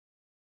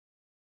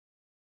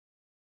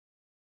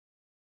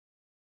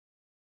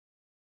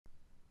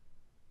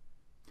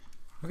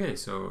Okay,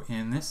 so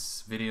in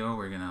this video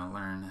we're going to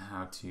learn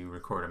how to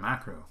record a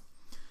macro.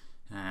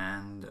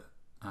 And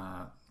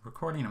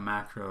recording a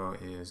macro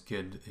is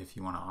good if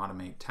you want to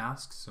automate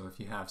tasks. So if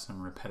you have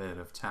some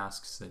repetitive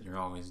tasks that you're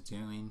always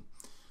doing,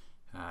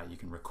 you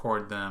can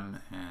record them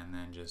and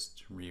then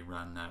just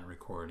rerun that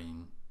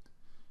recording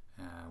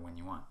when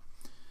you want.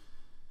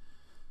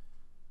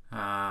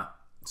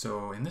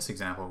 So in this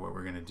example, what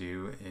we're going to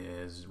do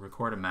is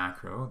record a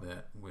macro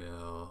that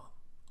will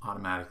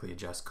automatically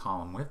adjust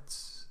column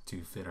widths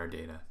to fit our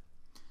data.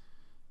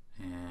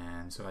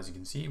 And so as you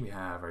can see, we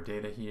have our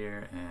data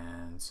here,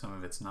 and some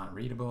of it's not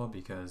readable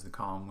because the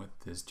column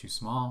width is too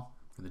small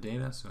for the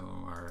data. So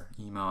our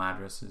email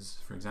addresses,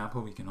 for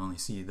example, we can only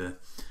see the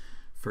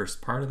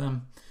first part of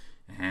them,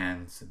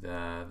 and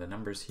the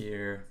numbers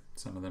here,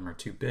 some of them are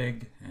too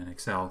big, and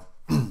Excel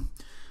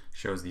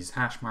shows these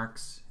hash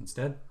marks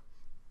instead.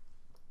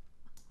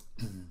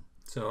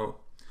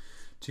 So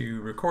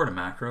to record a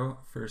macro,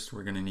 first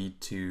we're going to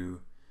need to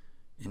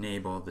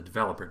enable the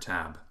developer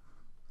tab.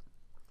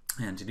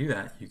 And to do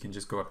that, you can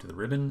just go up to the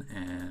ribbon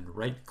and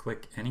right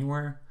click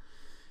anywhere,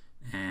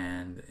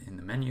 and in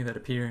the menu that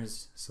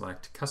appears,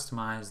 select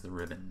customize the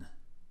ribbon.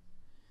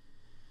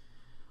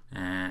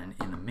 And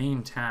in the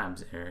main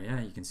tabs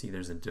area, you can see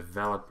there's a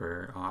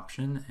developer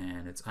option,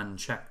 and it's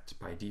unchecked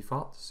by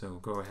default. So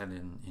go ahead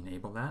and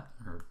enable that,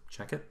 or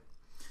check it,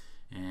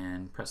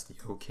 and press the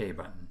OK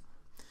button.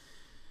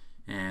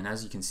 And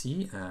as you can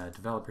see, a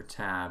developer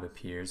tab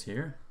appears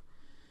here,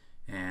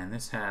 and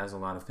this has a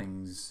lot of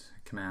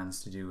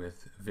commands to do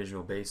with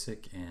Visual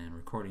Basic and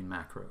recording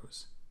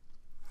macros.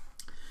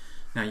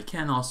 Now you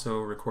can also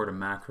record a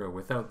macro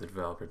without the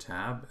developer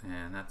tab,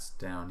 and that's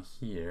down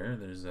here.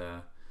 There's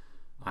a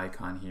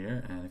icon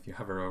here, and if you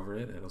hover over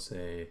it, it'll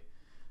say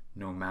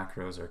no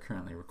macros are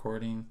currently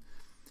recording.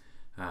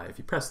 If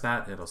you press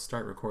that, it'll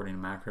start recording a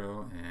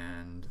macro,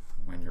 and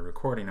when you're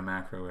recording a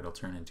macro, it'll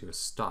turn into a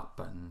stop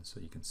button,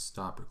 so you can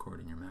stop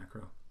recording your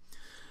macro.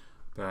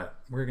 But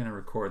we're going to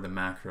record the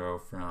macro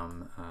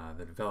from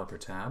the developer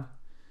tab.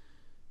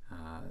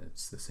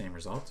 It's the same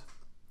result.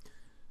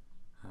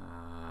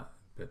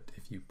 But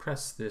if you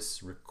press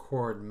this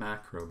record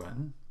macro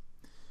button,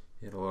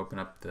 it'll open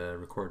up the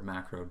record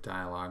macro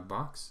dialog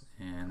box,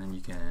 and then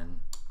you can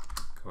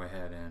go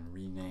ahead and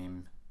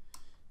rename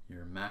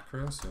your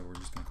macro. So we're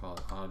just going to call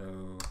it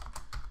auto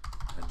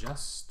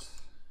adjust.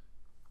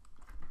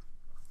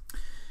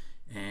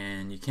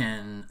 And you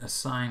can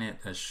assign it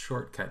a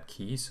shortcut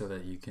key so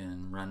that you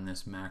can run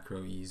this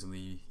macro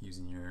easily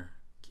using your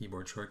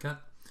keyboard shortcut.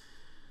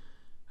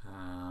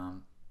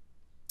 And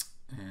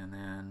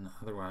then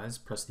otherwise,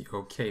 press the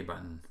OK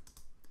button.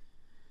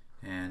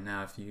 And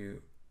now if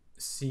you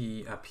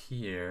see up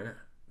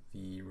here,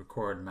 the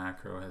record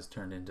macro has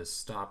turned into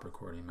stop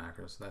recording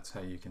macro. So that's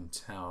how you can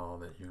tell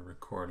that you're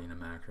recording a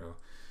macro.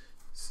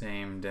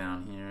 Same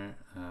down here,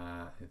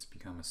 it's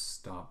become a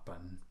stop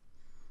button.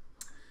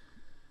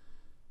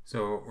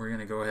 So we're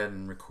going to go ahead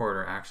and record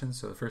our actions.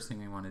 So the first thing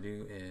we want to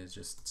do is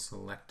just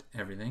select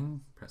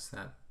everything, press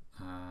that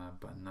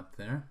button up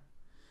there.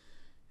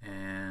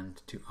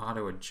 And to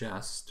auto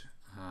adjust,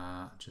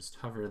 just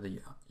hover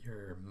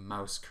your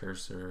mouse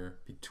cursor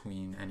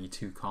between any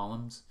two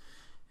columns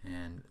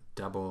and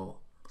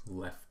double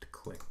left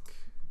click.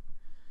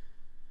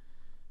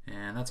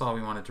 And that's all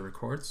we wanted to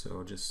record,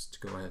 so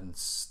just go ahead and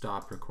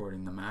stop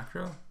recording the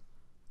macro.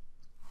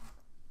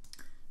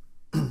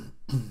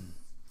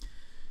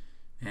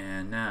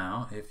 And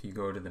now if you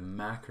go to the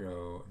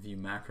macro view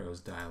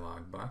macros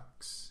dialog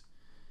box,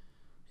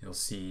 you'll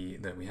see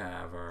that we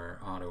have our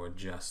auto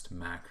adjust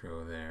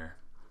macro there.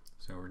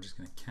 So we're just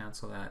going to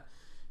cancel that,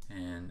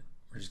 and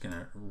we're just going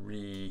to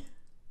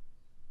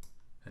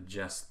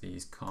readjust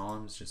these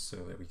columns just so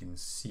that we can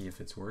see if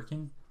it's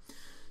working.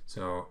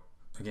 So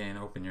again,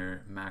 open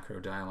your macro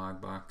dialog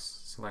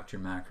box, select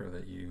your macro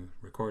that you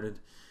recorded,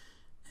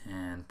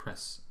 and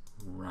press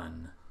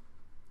run.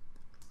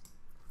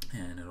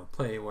 And it'll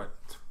play what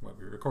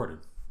we recorded.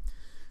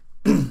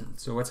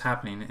 So what's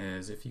happening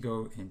is if you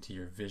go into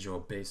your Visual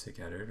Basic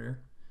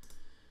editor,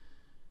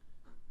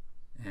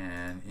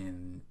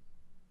 and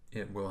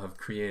it will have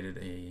created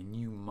a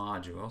new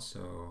module,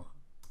 so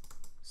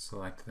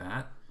select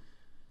that,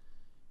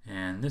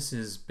 and this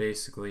is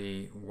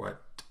basically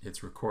what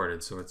it's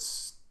recorded. So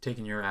it's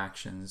taken your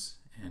actions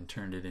and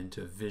turned it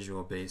into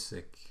Visual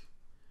Basic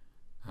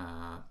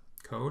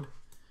code.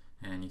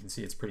 And you can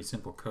see it's pretty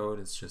simple code.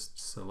 It's just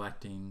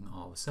selecting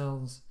all the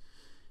cells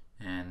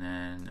and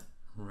then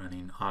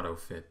running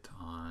autofit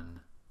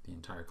on the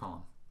entire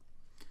column.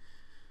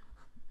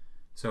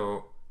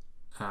 So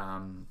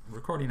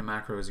recording a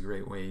macro is a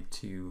great way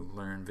to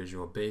learn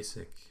Visual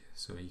Basic.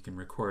 So you can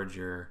record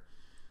your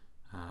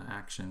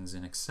actions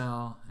in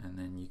Excel, and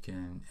then you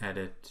can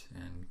edit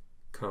and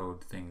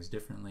code things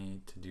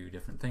differently to do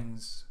different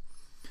things.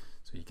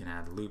 So you can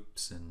add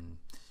loops and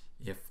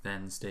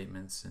if-then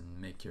statements and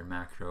make your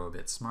macro a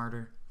bit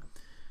smarter.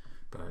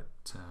 But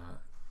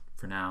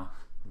for now,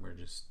 we're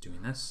just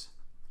doing this.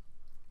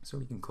 So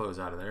we can close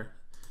out of there.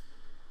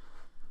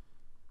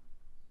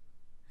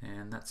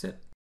 And that's it.